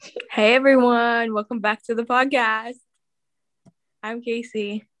Hey everyone, welcome back to the podcast. I'm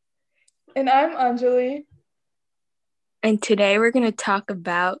Casey, And I'm Anjali. and today we're going to talk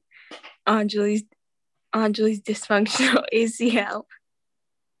about Anjali's dysfunctional ACL.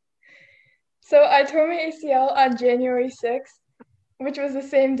 So I tore my ACL on January 6th, which was the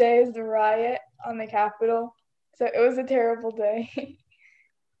same day as the riot on the Capitol. So it was a terrible day.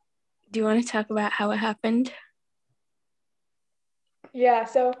 Do you want to talk about how it happened? Yeah,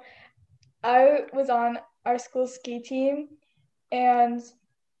 so I was on our school ski team, and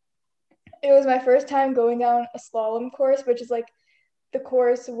it was my first time going down a slalom course, which is like the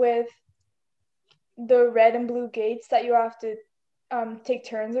course with the red and blue gates that you have to take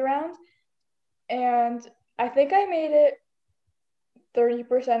turns around. And I think I made it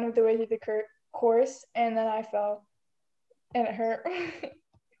 30% of the way through the course, and then I fell, and it hurt.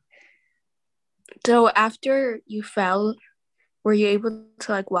 So after you fell, were you able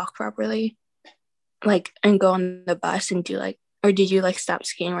to walk properly, and go on the bus and or did you stop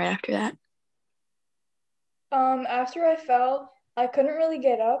skiing right after that? After I fell, I couldn't really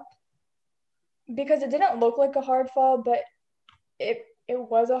get up because it didn't look like a hard fall, but it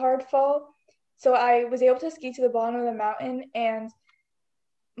was a hard fall. So I was able to ski to the bottom of the mountain, and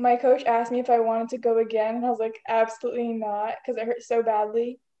my coach asked me if I wanted to go again, and I was like, absolutely not, because it hurt so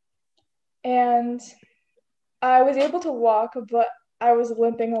badly. And I was able to walk, but I was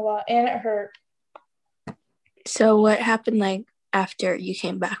limping a lot, and it hurt. So what happened after you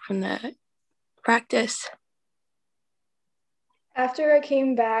came back from the practice? After I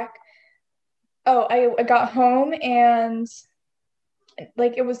came back, I got home, and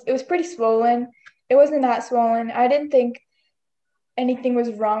it was pretty swollen. It wasn't that swollen. I didn't think anything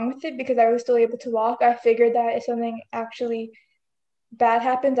was wrong with it because I was still able to walk. I figured that if something actually bad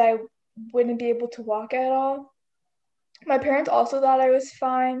happened, I wouldn't be able to walk at all. My parents also thought I was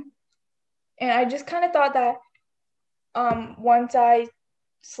fine. And I just kind of thought that once I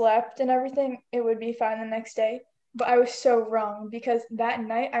slept and everything, it would be fine the next day. But I was so wrong because that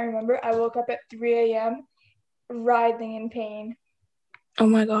night, I remember I woke up at 3 a.m. writhing in pain. Oh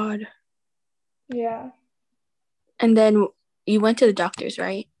my God. Yeah. And then you went to the doctors,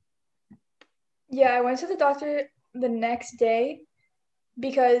 right? Yeah, I went to the doctor the next day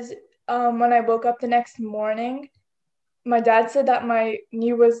because when I woke up the next morning, my dad said that my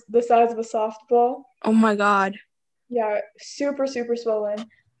knee was the size of a softball. Oh my God. Yeah, super, super swollen.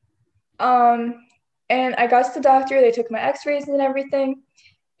 Um, and I got to the doctor, they took my x-rays and everything.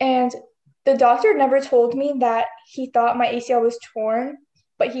 And the doctor never told me that he thought my ACL was torn,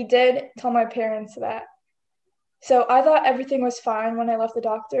 but he did tell my parents that. So I thought everything was fine when I left the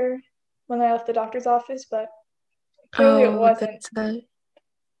doctor's office, but clearly it Oh, wasn't. that's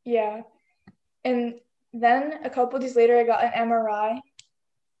Yeah. And then a couple of days later, I got an MRI.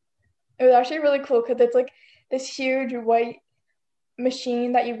 It was actually really cool because it's like this huge white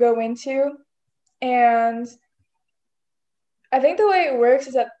machine that you go into. And I think the way it works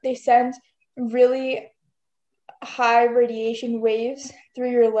is that they send really high radiation waves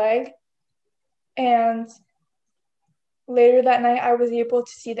through your leg. And later that night, I was able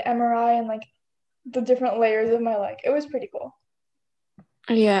to see the MRI and the different layers of my leg. It was pretty cool.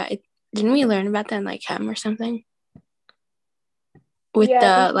 Yeah, didn't we learn about that in chem or something? With Yeah, I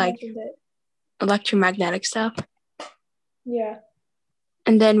think the you mentioned it. electromagnetic stuff. Yeah.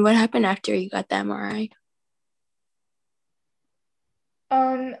 And then what happened after you got the MRI?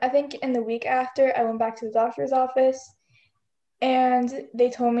 I think in the week after, I went back to the doctor's office and they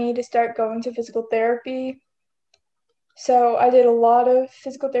told me to start going to physical therapy. So I did a lot of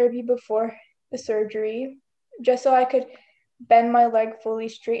physical therapy before the surgery, just so I could bend my leg fully,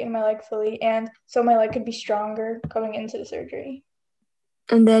 straighten my leg fully, and so my leg could be stronger going into the surgery.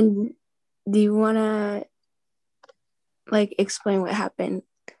 And then do you want to explain what happened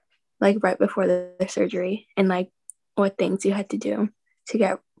right before the surgery and what things you had to do to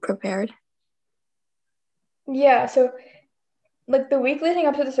get prepared? Yeah, so the week leading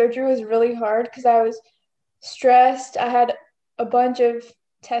up to the surgery was really hard because I was stressed. I had a bunch of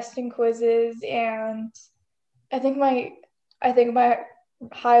testing quizzes, and I think my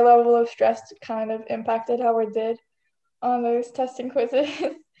high level of stress kind of impacted how I did on those testing quizzes.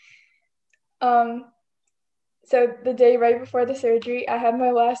 um, so the day right before the surgery, I had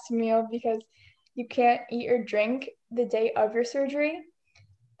my last meal because you can't eat or drink the day of your surgery.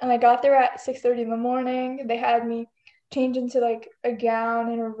 And I got there at 6:30 in the morning. They had me change into a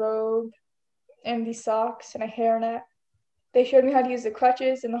gown and a robe and these socks and a hairnet. They showed me how to use the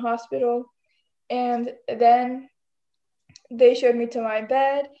crutches in the hospital. And then they showed me to my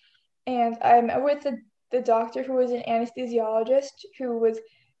bed. And I met with the doctor who was an anesthesiologist who was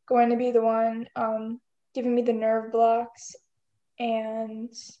going to be the one giving me the nerve blocks and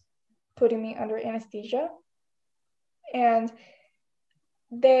putting me under anesthesia. And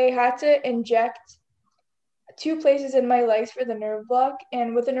they had to inject 2 places in my legs for the nerve block.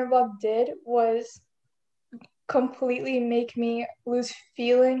 And what the nerve block did was completely make me lose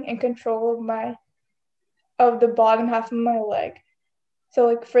feeling and control of the bottom half of my leg. So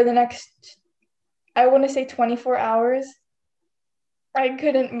like for the next, I want to say 24 hours, I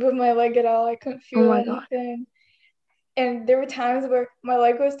couldn't move my leg at all. I couldn't Oh feel my God. anything. And there were times where my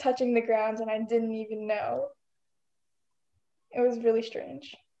leg was touching the ground and I didn't even know. It was really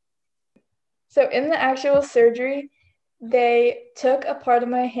strange. So in the actual surgery, they took a part of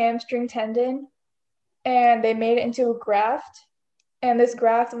my hamstring tendon and they made it into a graft. And this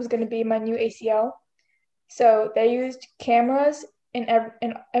graft was going to be my new ACL. So they used cameras in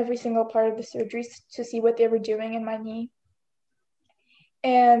every single part of the surgery to see what they were doing in my knee.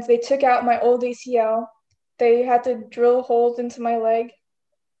 And they took out my old ACL. They had to drill holes into my leg,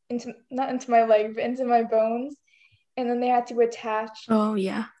 not into my leg, but into my bones. And then they had to attach Oh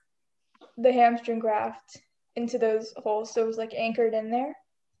yeah. the hamstring graft into those holes, so it was like anchored in there.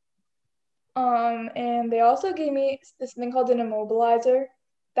 And they also gave me this thing called an immobilizer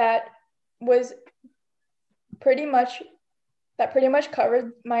that was pretty much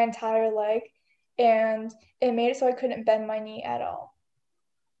covered my entire leg, and it made it so I couldn't bend my knee at all.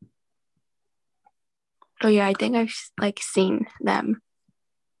 Oh yeah, I think I've like seen them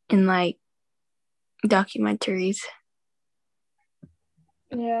in like documentaries.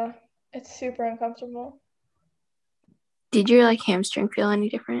 Yeah, it's super uncomfortable. Did your like hamstring feel any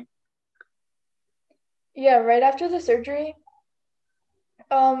different? Yeah, right after the surgery,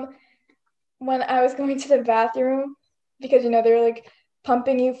 when I was going to the bathroom, because they were like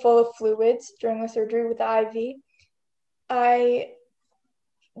pumping you full of fluids during the surgery with the IV,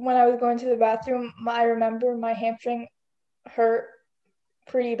 when I was going to the bathroom, I remember my hamstring hurt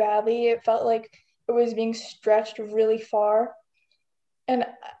pretty badly. It felt like it was being stretched really far. And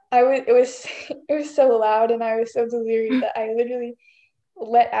it was it was so loud and I was so delirious that I literally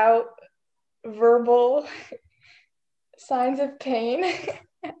let out verbal signs of pain.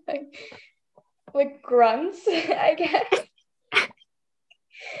 like grunts, I guess.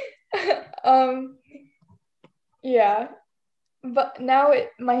 Yeah. But now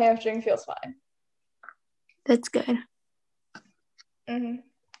my hamstring feels fine. That's good. Mm-hmm.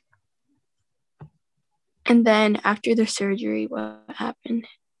 And then after the surgery, what happened?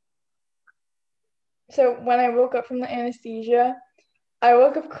 So when I woke up from the anesthesia, I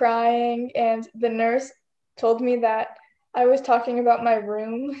woke up crying, and the nurse told me that I was talking about my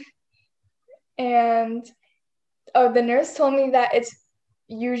room. And the nurse told me that it's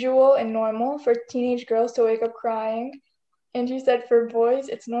usual and normal for teenage girls to wake up crying. And she said for boys,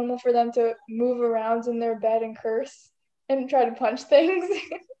 it's normal for them to move around in their bed and curse and try to punch things.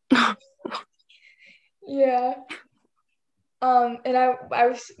 Yeah. And I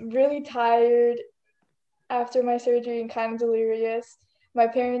was really tired after my surgery and kind of delirious. My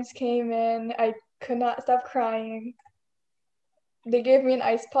parents came in. I could not stop crying. They gave me an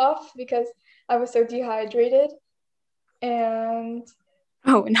ice puff because I was so dehydrated. And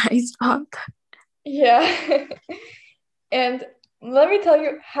Oh, an ice pop. yeah. And let me tell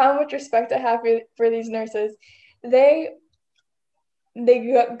you how much respect I have for these nurses. They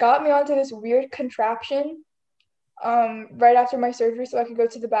got me onto this weird contraption right after my surgery so I could go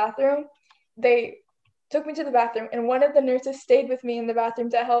to the bathroom. They took me to the bathroom, and one of the nurses stayed with me in the bathroom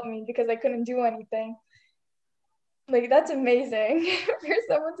to help me because I couldn't do anything. Like, that's amazing for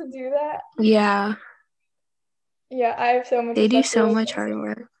someone to do that. Yeah. Yeah, I have so much They do respect for so those much nurses. hard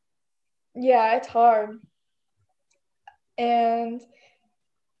work. Yeah, it's hard. And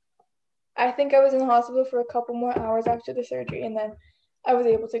I think I was in the hospital for a couple more hours after the surgery, and then I was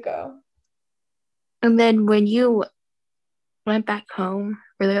able to go. And then when you went back home,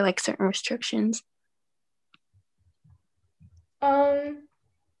 were there like certain restrictions? Um,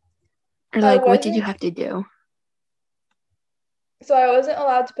 Or I like what did you wasn't, have to do? so I wasn't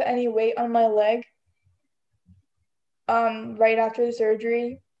allowed to put any weight on my leg right after the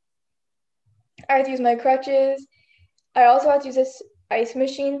surgery. I had to use my crutches. I also had to use this ice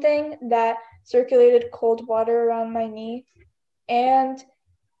machine thing that circulated cold water around my knee. And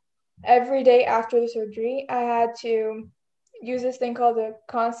every day after the surgery, I had to use this thing called a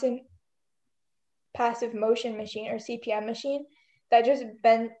constant passive motion machine or CPM machine that just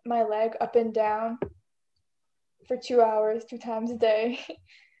bent my leg up and down for 2 hours, 2 times a day.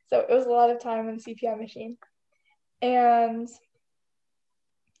 So it was a lot of time on the CPM machine. And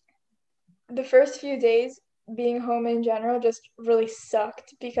the first few days being home in general just really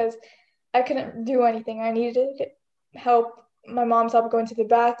sucked because I couldn't do anything. I needed to get help. My mom's help going to the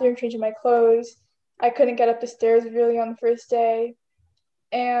bathroom, changing my clothes. I couldn't get up the stairs really on the first day.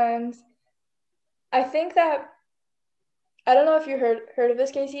 And I think that I don't know if you heard of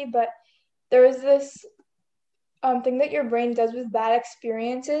this, Casey, but there was this thing that your brain does with bad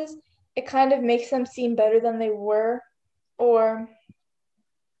experiences. It kind of makes them seem better than they were, or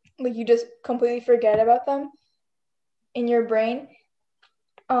like you just completely forget about them in your brain.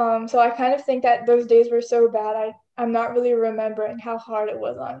 So I kind of think that those days were so bad. I'm not really remembering how hard it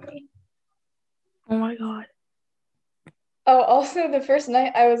was on me. Oh my God. Oh, also the first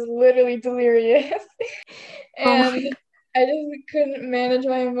night I was literally delirious Oh my and I just couldn't manage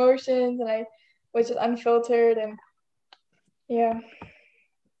my emotions and I was just unfiltered and yeah.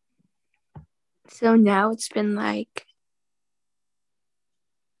 So now it's been like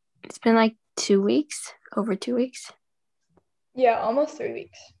 2 weeks, over 2 weeks. Yeah, almost 3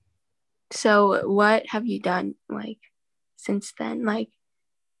 weeks. So what have you done like since then, like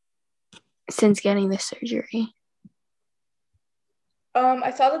since getting the surgery?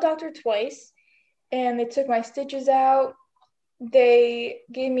 I saw the doctor twice and they took my stitches out. They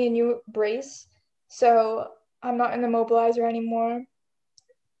gave me a new brace, so I'm not in the mobilizer anymore.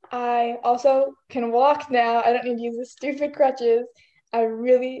 I also can walk now. I don't need to use the stupid crutches. I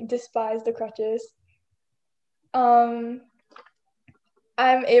really despise the crutches. Um,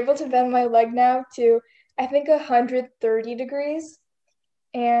 I'm able to bend my leg now to I think 130 degrees,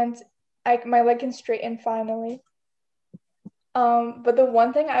 and my leg can straighten finally. But the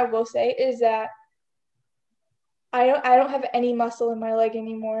one thing I will say is that I don't have any muscle in my leg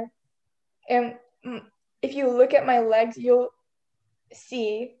anymore. And if you look at my legs, you'll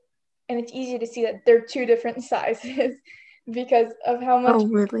see, and it's easy to see that they're two different sizes because of how much, Oh,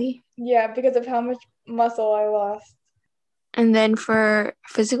 really? yeah, because of how much muscle I lost. And then for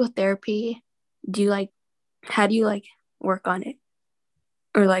physical therapy, do you like, how do you like work on it?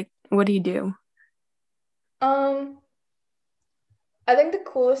 Or like, what do you do? Um, I think the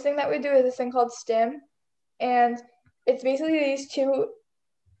coolest thing that we do is this thing called STEM, and it's basically these two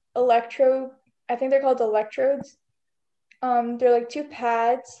electrode, I think they're called electrodes. They're like two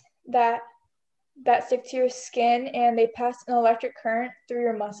pads that stick to your skin and they pass an electric current through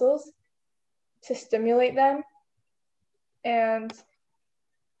your muscles to stimulate them. And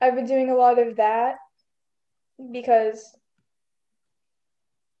I've been doing a lot of that because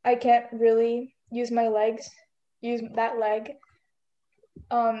I can't really use that leg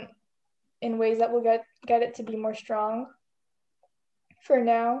um, in ways that will get it to be more strong. For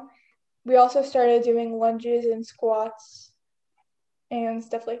now, we also started doing lunges and squats and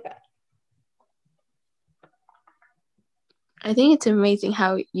stuff like that. I think it's amazing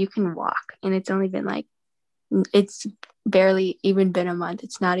how you can walk and it's barely even been a month.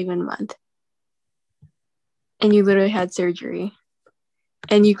 It's not even a month. And you literally had surgery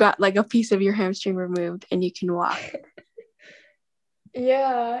and you got like a piece of your hamstring removed and you can walk.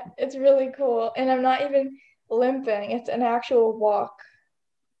 Yeah, it's really cool. And I'm not even limping, it's an actual walk.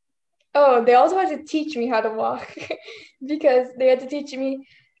 Oh, they also had to teach me how to walk because they had to teach me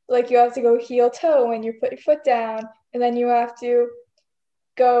like you have to go heel toe when you put your foot down, and then you have to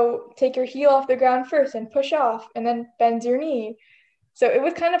go take your heel off the ground first and push off and then bend your knee. So it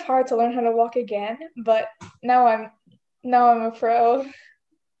was kind of hard to learn how to walk again, but now I'm a pro.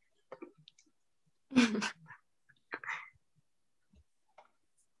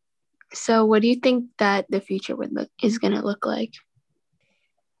 So what do you think that the future is gonna look like?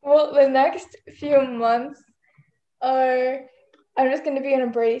 Well, the next few months are I'm just going to be in a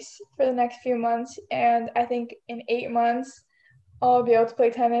brace for the next few months, and I think in 8 months I'll be able to play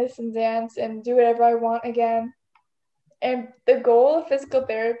tennis and dance and do whatever I want again. And the goal of physical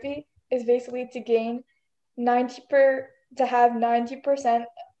therapy is basically to gain 90%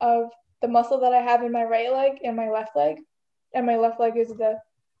 of the muscle that I have in my right leg and my left leg. And my left leg is the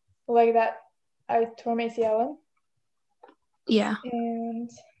leg that I tore my ACL in. Yeah. And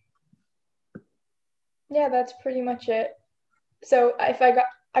yeah, that's pretty much it. So if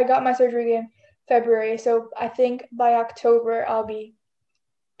I got my surgery in February, so I think by October I'll be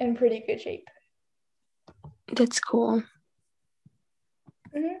in pretty good shape. That's cool.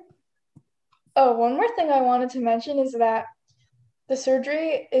 Mm-hmm. Oh, one more thing I wanted to mention is that the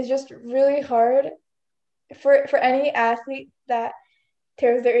surgery is just really hard for any athlete that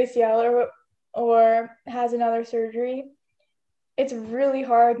tears their ACL or has another surgery. It's really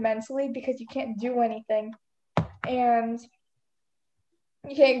hard mentally because you can't do anything and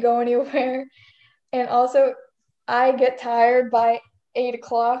you can't go anywhere. And also, I get tired by 8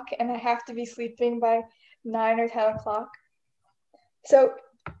 o'clock and I have to be sleeping by 9 or 10 o'clock. So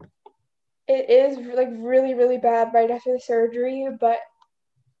it is like really, really bad right after the surgery, but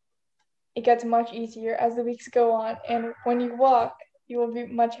it gets much easier as the weeks go on. And when you walk, you will be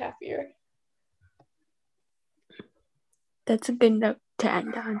much happier. That's a good note to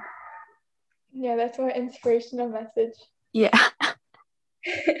end on. Yeah, that's my inspirational message. Yeah.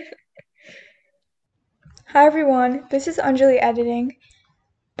 Hi everyone, this is Anjali editing.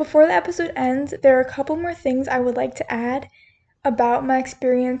 Before the episode ends, there are a couple more things I would like to add about my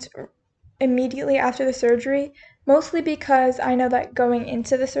experience immediately after the surgery, mostly because I know that going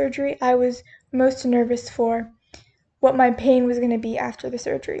into the surgery, I was most nervous for what my pain was going to be after the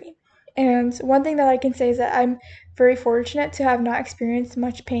surgery. And one thing that I can say is that I'm very fortunate to have not experienced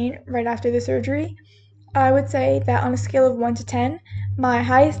much pain right after the surgery. I would say that on a scale of 1 to 10, my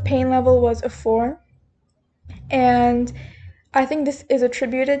highest pain level was a 4. And I think this is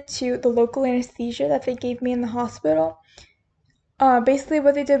attributed to the local anesthesia that they gave me in the hospital. Basically,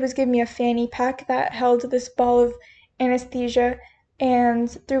 what they did was give me a fanny pack that held this ball of anesthesia, and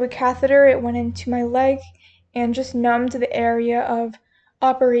through a catheter, it went into my leg and just numbed the area of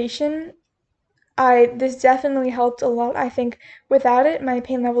operation. This definitely helped a lot. I think without it, my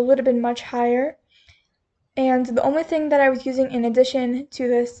pain level would have been much higher. And the only thing that I was using in addition to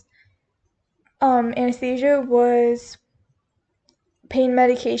this anesthesia was pain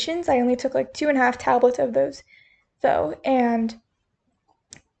medications. I only took like 2.5 tablets of those, though, and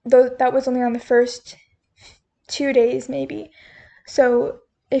that was only on the first 2 days, maybe. So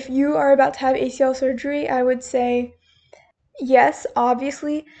if you are about to have ACL surgery, I would say yes,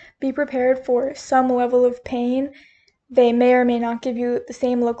 obviously, be prepared for some level of pain. They may or may not give you the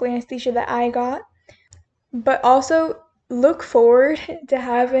same local anesthesia that I got, but also look forward to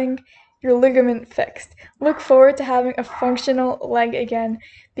having your ligament fixed. Look forward to having a functional leg again,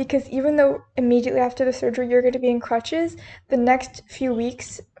 because even though immediately after the surgery you're going to be in crutches, the next few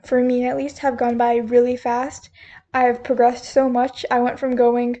weeks, for me at least, have gone by really fast. I've progressed so much. I went from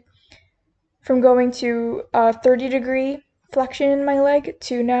going to a 30-degree flexion in my leg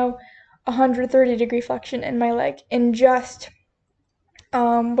to now 130-degree flexion in my leg in just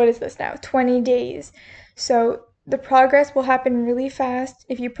what is this now? 20 days. So the progress will happen really fast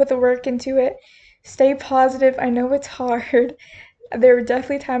if you put the work into it. Stay positive. I know it's hard. There were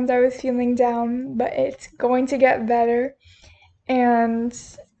definitely times I was feeling down, but it's going to get better. And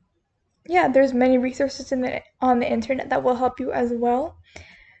yeah, there's many resources on the internet that will help you as well.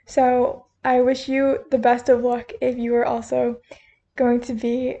 So I wish you the best of luck if you are also going to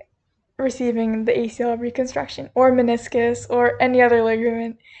be receiving the ACL reconstruction or meniscus or any other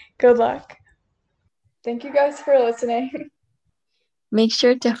ligament. Good luck. Thank you guys for listening. Make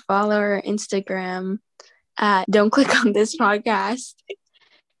sure to follow our Instagram at Don't Click on This Podcast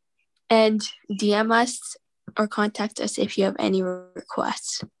and DM us or contact us if you have any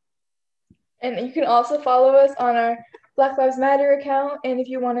requests. And you can also follow us on our Black Lives Matter account. And if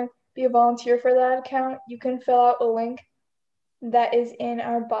you want to be a volunteer for that account, you can fill out a link that is in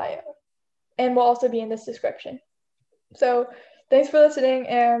our bio and will also be in this description. So thanks for listening.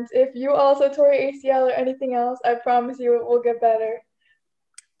 And if you also tore your ACL or anything else, I promise you it will get better.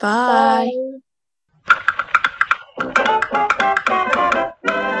 Bye.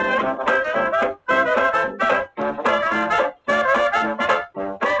 Bye.